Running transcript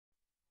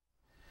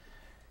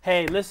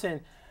Hey,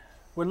 listen,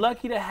 we're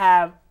lucky to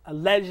have a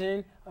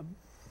legend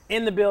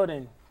in the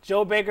building.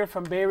 Joe Baker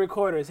from Bay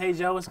Recorders. Hey,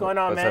 Joe, what's going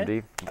on, man? What's up,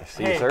 D? Nice to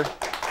see you, sir.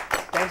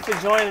 Thanks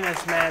for joining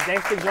us, man.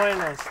 Thanks for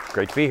joining us.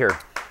 Great to be here.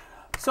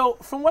 So,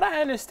 from what I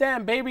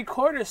understand, Bay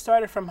Recorders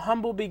started from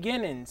humble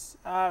beginnings.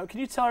 Can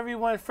you tell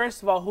everyone,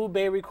 first of all, who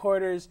Bay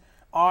Recorders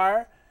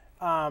are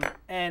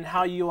and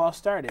how you all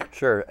started?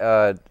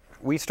 Sure.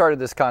 We started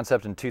this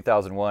concept in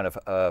 2001.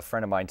 A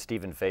friend of mine,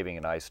 Stephen Fabing,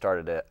 and I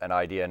started an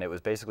idea, and it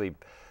was basically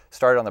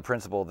started on the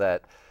principle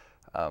that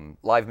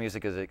live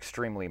music is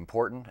extremely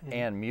important,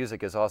 and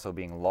music is also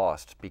being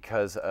lost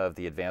because of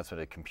the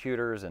advancement of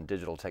computers and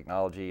digital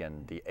technology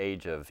and the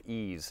age of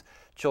ease.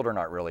 Children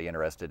aren't really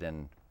interested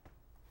in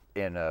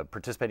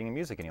participating in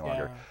music any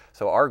longer. Yeah.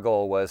 So our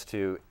goal was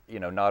to,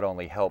 not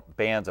only help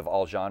bands of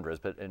all genres,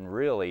 but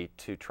really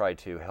to try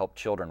to help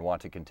children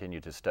want to continue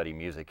to study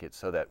music. It's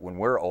so that when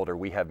we're older,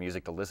 we have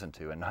music to listen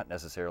to and not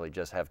necessarily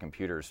just have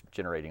computers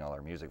generating all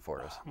our music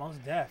for us.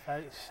 Most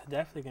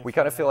definitely. We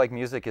kind of feel like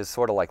music is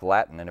sort of like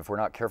Latin, and if we're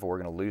not careful,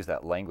 we're going to lose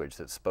that language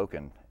that's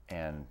spoken,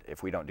 and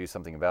if we don't do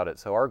something about it.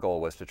 So our goal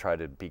was to try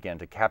to begin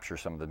to capture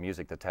some of the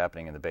music that's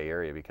happening in the Bay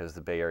Area, because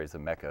the Bay Area is the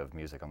mecca of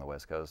music on the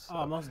West Coast. So.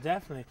 Oh, most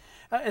definitely.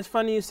 It's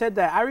funny you said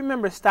that. I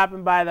remember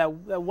stopping by that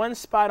one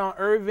spot on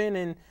Irvin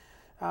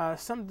and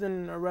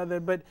something or other,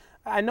 but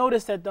I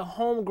noticed that the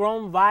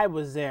homegrown vibe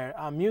was there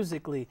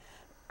musically.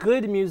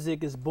 Good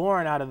music is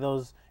born out of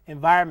those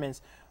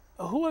environments.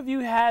 Who have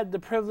you had the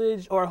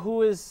privilege, or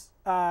who has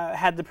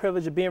had the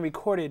privilege of being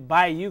recorded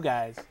by you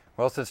guys?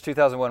 Well, since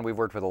 2001, we've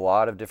worked with a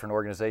lot of different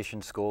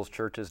organizations, schools,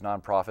 churches,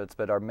 nonprofits,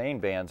 but our main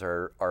bands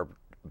are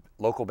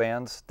local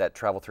bands that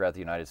travel throughout the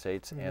United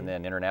States, and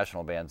then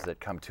international bands that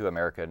come to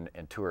America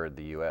and tour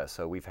the U.S.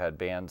 So we've had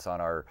bands on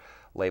our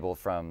label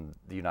from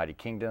the United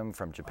Kingdom,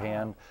 from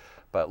Japan. Wow.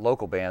 But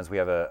local bands, we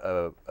have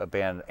a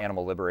band,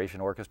 Animal Liberation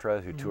Orchestra,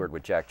 who toured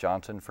with Jack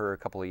Johnson for a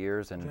couple of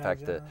years. And in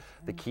fact,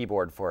 the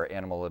keyboard for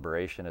Animal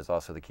Liberation is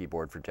also the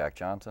keyboard for Jack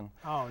Johnson.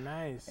 Oh,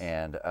 nice.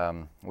 And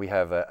we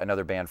have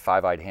another band,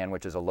 Five-Eyed Hand,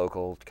 which is a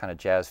local kind of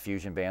jazz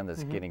fusion band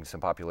that's getting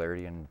some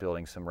popularity and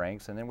building some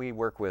ranks. And then we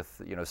work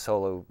with,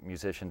 solo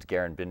musicians.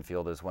 Garen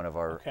Binfield is one of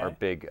our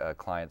big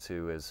clients,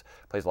 who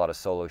plays a lot of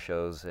solo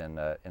shows in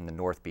the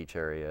North Beach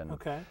area.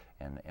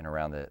 And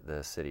around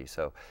the city.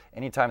 So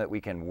anytime that we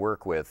can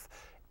work with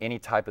any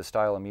type of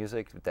style of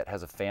music that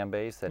has a fan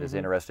base that is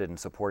interested in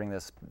supporting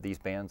these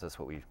bands, that's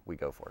what we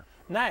go for.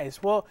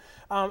 Nice. Well,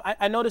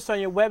 I noticed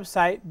on your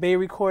website,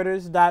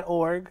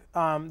 bayrecordersorg,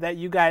 that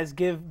you guys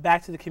give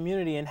back to the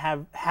community and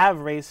have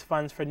raised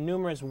funds for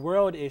numerous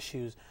world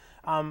issues.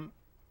 Can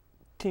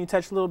you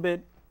touch a little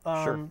bit?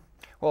 Sure.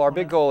 Well, our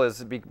big goal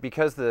is,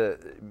 because the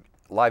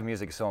live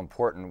music is so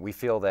important, we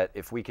feel that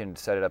if we can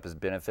set it up as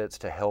benefits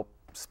to help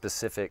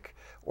specific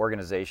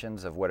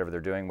organizations of whatever they're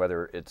doing,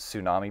 whether it's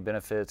tsunami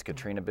benefits,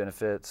 Katrina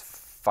benefits,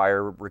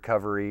 fire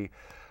recovery,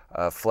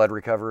 flood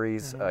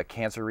recoveries,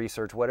 cancer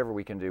research, whatever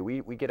we can do.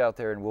 We get out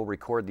there and we'll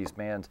record these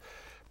bands,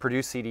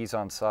 produce CDs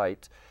on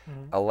site,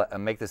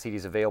 make the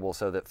CDs available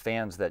so that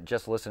fans that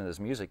just listen to this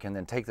music can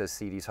then take those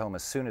CDs home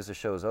as soon as the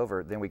show's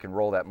over. Then we can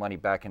roll that money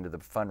back into the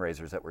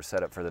fundraisers that were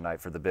set up for the night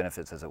for the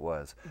benefits as it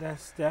was.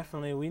 That's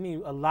definitely, we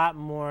need a lot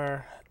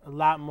more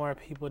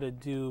people to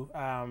do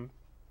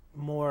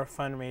more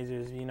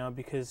fundraisers,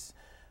 because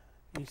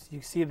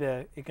you see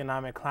the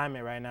economic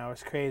climate right now.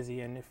 It's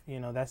crazy, and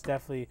that's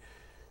definitely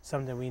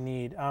something we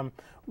need.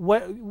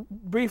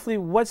 Briefly,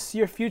 what's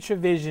your future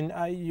vision,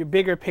 your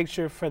bigger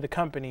picture for the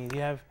company? Do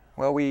you have?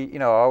 Well, we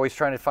always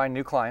trying to find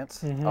new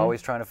clients,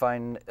 always trying to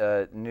find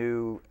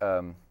new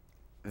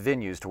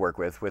venues to work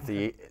with.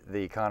 The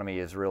economy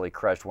has really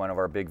crushed one of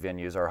our big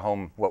venues, our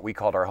home, what we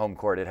called our home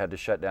court. It had to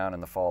shut down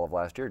in the fall of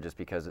last year just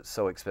because it's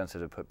so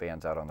expensive to put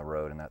bands out on the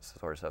road and that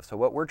sort of stuff. So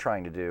what we're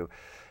trying to do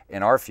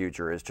in our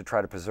future is to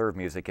try to preserve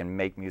music and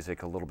make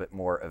music a little bit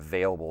more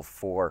available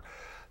for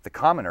the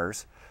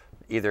commoners,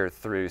 either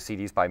through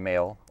CDs by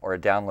mail or a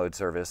download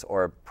service,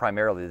 or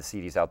primarily the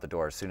CDs out the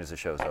door as soon as the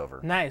show's over.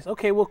 Nice.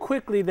 Okay, well,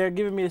 quickly, they're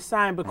giving me the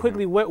sign, but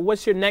quickly,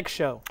 what's your next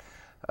show?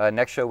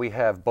 Next show, we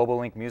have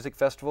Bobolink Music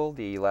Festival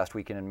the last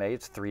weekend in May.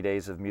 It's 3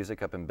 days of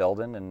music up in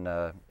Belden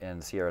and in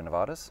Sierra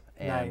Nevadas.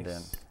 And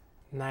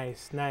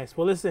Nice.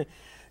 Well, listen,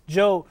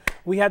 Joe,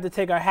 we have to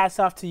take our hats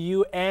off to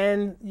you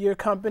and your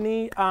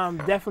company,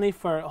 definitely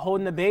for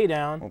holding the Bay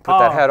down. We'll put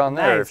that hat on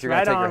there. If you're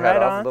going to take your hat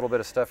off, on. A little bit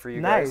of stuff for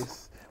you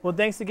guys. Well,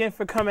 thanks again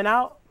for coming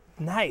out.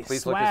 Nice.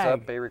 Please look us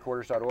up,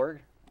 bayrecordersorg.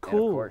 Cool.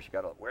 And of course, you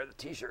got to wear the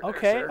T-shirt.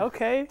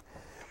 Okay.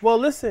 Well,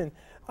 listen,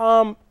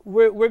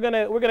 we're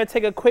gonna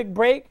take a quick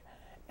break.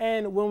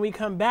 And when we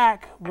come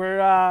back,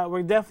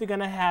 we're definitely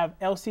gonna have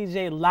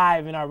LCJ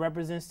live in our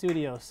Represent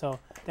studio. So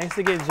thanks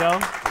again, Joe.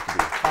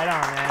 Right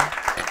on,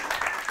 man.